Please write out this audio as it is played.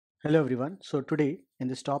Hello everyone. So today in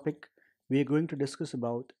this topic we are going to discuss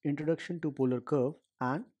about introduction to polar curve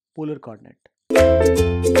and polar coordinate.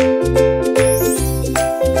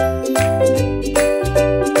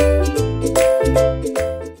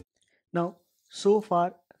 Now so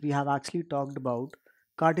far we have actually talked about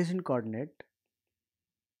Cartesian coordinate,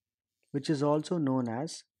 which is also known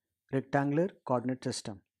as rectangular coordinate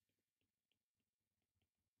system.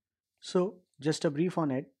 So just a brief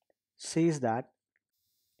on it says that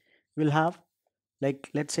we'll have, like,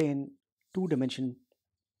 let's say in two-dimension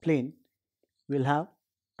plane we'll have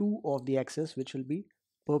two of the axes which will be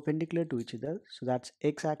perpendicular to each other, so that's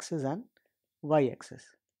x-axis and y-axis,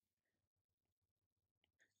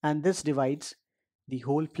 and this divides the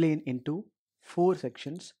whole plane into four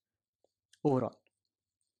sections overall.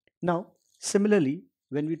 Now similarly,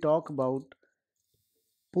 when we talk about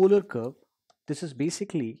polar curve, this is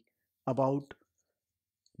basically about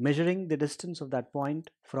measuring the distance of that point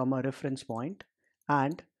from a reference point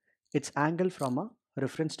and its angle from a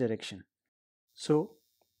reference direction. So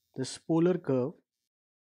this polar curve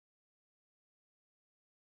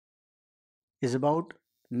is about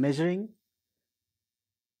measuring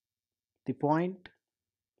the point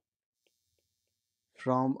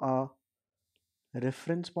from a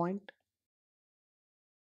reference point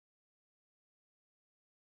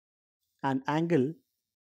and angle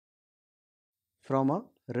from a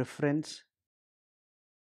reference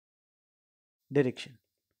direction.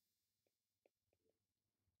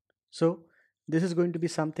 So this is going to be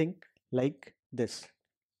something like this.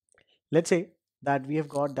 Let's say that we have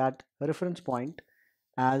got that reference point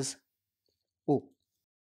as O.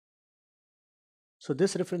 So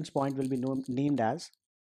this reference point will be named as,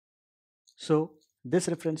 so this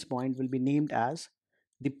reference point will be named as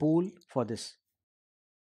the pole for this,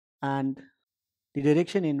 and the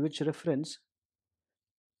direction in which reference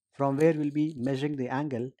from where we'll be measuring the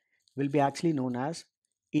angle will be actually known as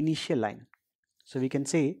initial line. So we can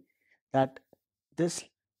say that this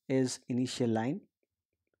is initial line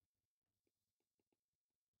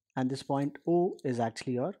and this point O is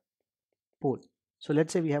actually your pole. So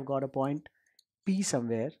let's say we have got a point P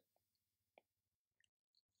somewhere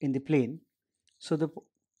in the plane. So the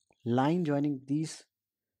line joining these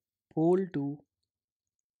pole to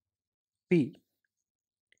P,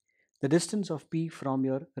 the distance of P from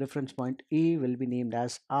your reference point A will be named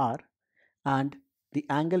as R, and the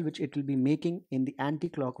angle which it will be making in the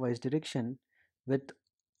anti-clockwise direction with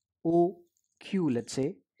OQ, let's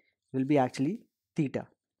say, will be actually theta.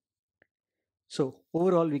 So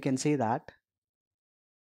overall we can say that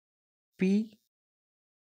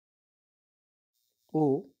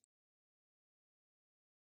PO,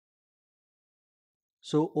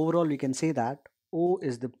 so overall we can say that O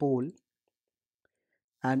is the pole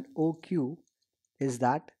and OQ is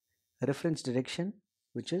that reference direction,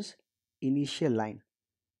 which is initial line.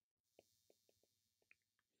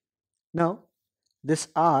 Now this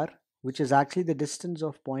R, which is actually the distance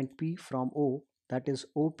of point P from O, that is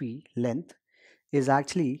OP length, is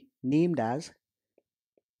actually named as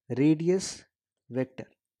radius vector,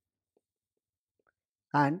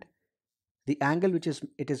 and the angle which is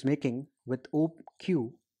it is making with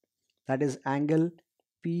OQ, that is angle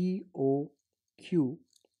POQ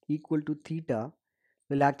equal to theta,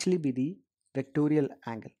 will actually be the vectorial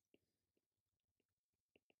angle.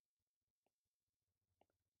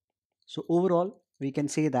 So overall we can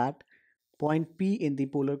say that point P in the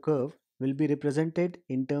polar curve will be represented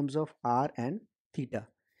in terms of r and theta.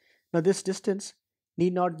 Now this distance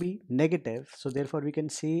need not be negative, so therefore we can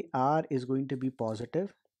say r is going to be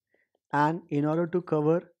positive, and in order to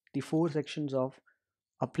cover the four sections of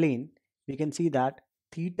a plane, we can see that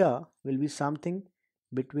theta will be something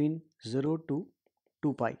between 0 to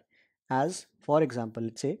 2 pi. As for example,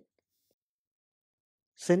 let's say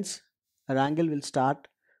since our angle will start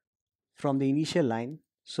from the initial line,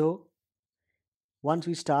 so once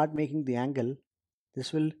we start making the angle,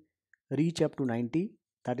 this will reach up to 90,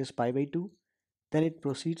 that is pi by 2. Then it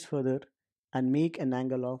proceeds further and make an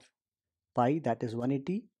angle of pi, that is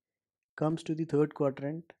 180, comes to the third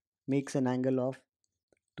quadrant, makes an angle of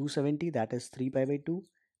 270, that is 3 pi by 2,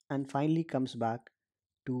 and finally comes back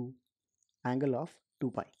to angle of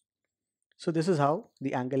 2 pi. So this is how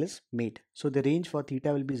the angle is made. So the range for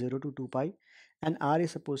theta will be 0 to 2 pi and r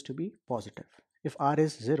is supposed to be positive. If r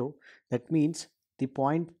is 0, that means the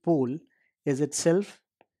point pole is itself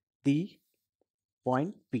the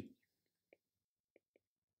point P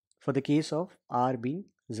for the case of r being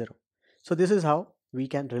 0. So this is how we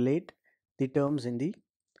can relate the terms in the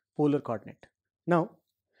polar coordinate. Now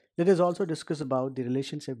let us also discuss about the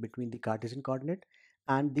relationship between the Cartesian coordinate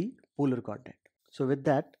and the polar coordinate. So with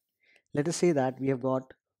that, let us say that we have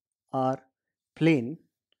got our plane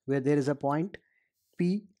where there is a point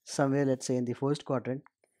P somewhere, let's say in the first quadrant.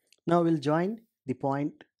 Now we'll join the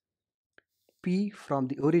point P from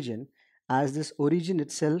the origin, as this origin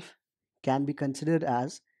itself can be considered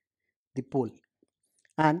as the pole,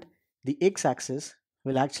 and the x-axis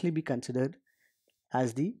will actually be considered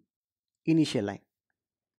as the initial line.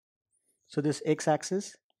 So this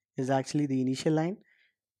x-axis is actually the initial line,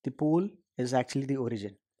 the pole is actually the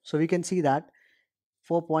origin. So we can see that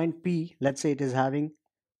for point P, let's say it is having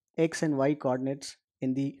x and y coordinates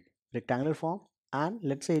in the rectangular form, and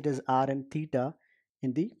let's say it is r and theta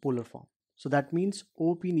in the polar form. So that means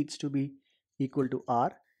OP needs to be equal to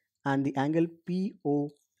r, and the angle PO,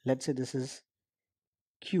 let's say this is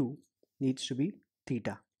Q, needs to be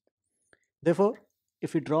theta. Therefore,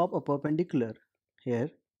 if we draw a perpendicular here,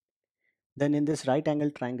 then in this right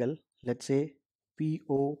angle triangle, let's say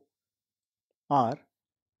POR,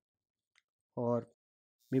 or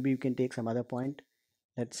maybe you can take some other point,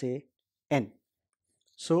 let's say N.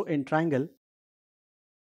 So in triangle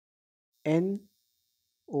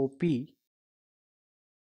NOP,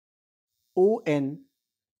 ON,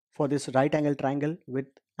 for this right angle triangle with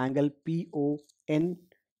angle PON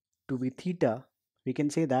to be theta, we can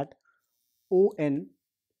say that ON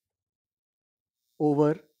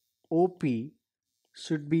over OP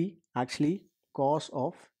should be actually cos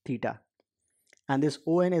of theta, and this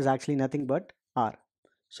ON is actually nothing but R.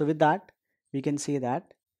 So with that we can say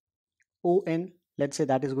that ON, let's say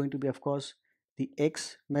that is going to be of course the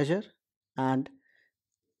X measure, and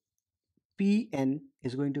PN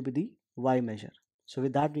is going to be the Y measure. So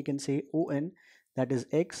with that we can say ON, that is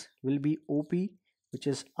X, will be OP, which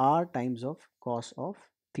is R times of cos of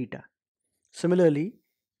theta. Similarly,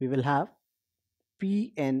 we will have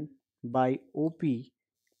PN by OP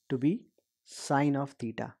to be sine of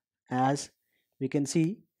theta, as we can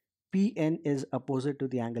see PN is opposite to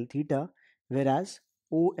the angle theta, whereas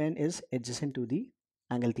ON is adjacent to the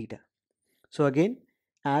angle theta. So again,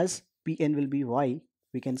 as Pn will be y,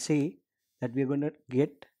 we can say that we are going to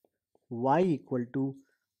get y equal to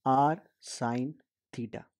r sine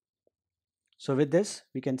theta. So with this,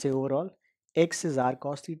 we can say overall x is r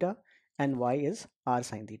cos theta and y is r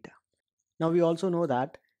sine theta. Now we also know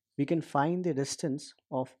that we can find the distance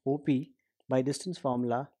of OP by distance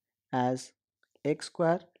formula as x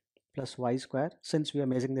square plus y square, since we are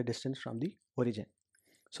measuring the distance from the origin.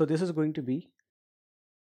 So this is going to be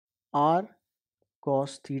r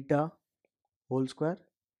cos theta whole square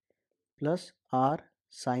plus r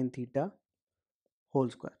sine theta whole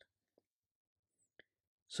square.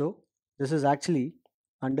 So this is actually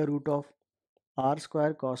under root of r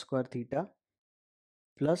square cos square theta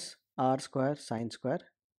plus r square sine square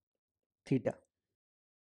theta.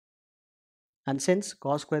 And since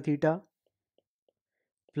cos square theta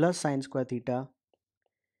plus sine square theta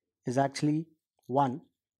is actually 1,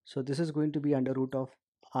 so this is going to be under root of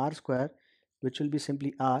r square, which will be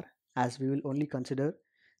simply r, as we will only consider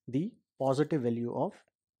the positive value of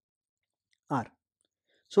r.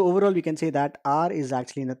 So overall we can say that r is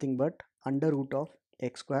actually nothing but under root of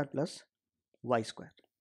x square plus y square.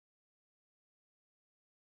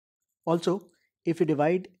 Also, if we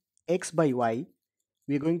divide x by y,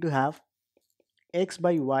 we are going to have x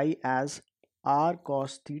by y as r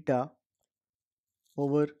cos theta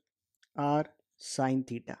over r sine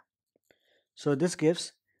theta. So this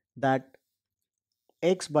gives that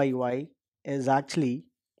x by y is actually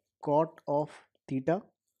cot of theta,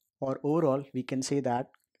 or overall we can say that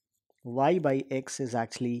y by x is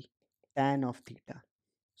actually tan of theta.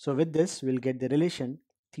 So with this we'll get the relation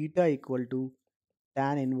theta equal to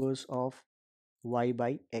tan inverse of y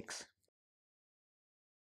by x.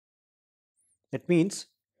 That means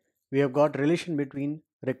we have got relation between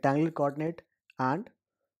rectangular coordinate and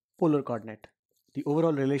polar coordinate. The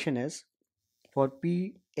overall relation is for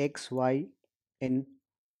p x y in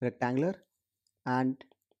rectangular and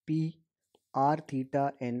p r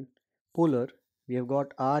theta in polar, we have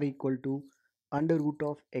got r equal to under root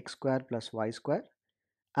of x square plus y square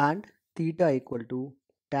and theta equal to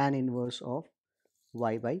tan inverse of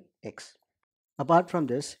y by x. Apart from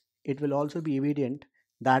this, it will also be evident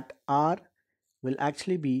that r will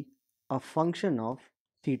actually be a function of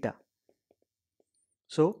theta.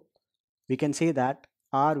 So we can say that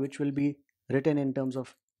r, which will be written in terms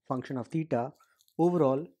of function of theta,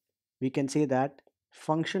 overall we can say that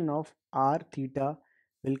function of r theta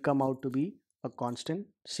will come out to be a constant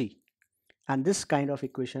c, and this kind of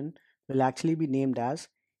equation will actually be named as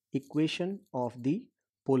equation of the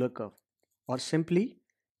polar curve, or simply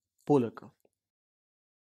polar curve.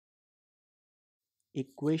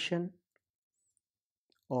 Equation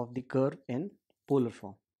of the curve in polar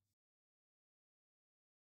form.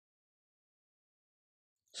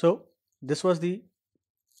 So this was the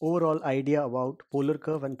overall idea about polar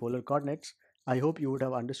curve and polar coordinates. I hope you would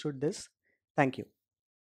have understood this. Thank you.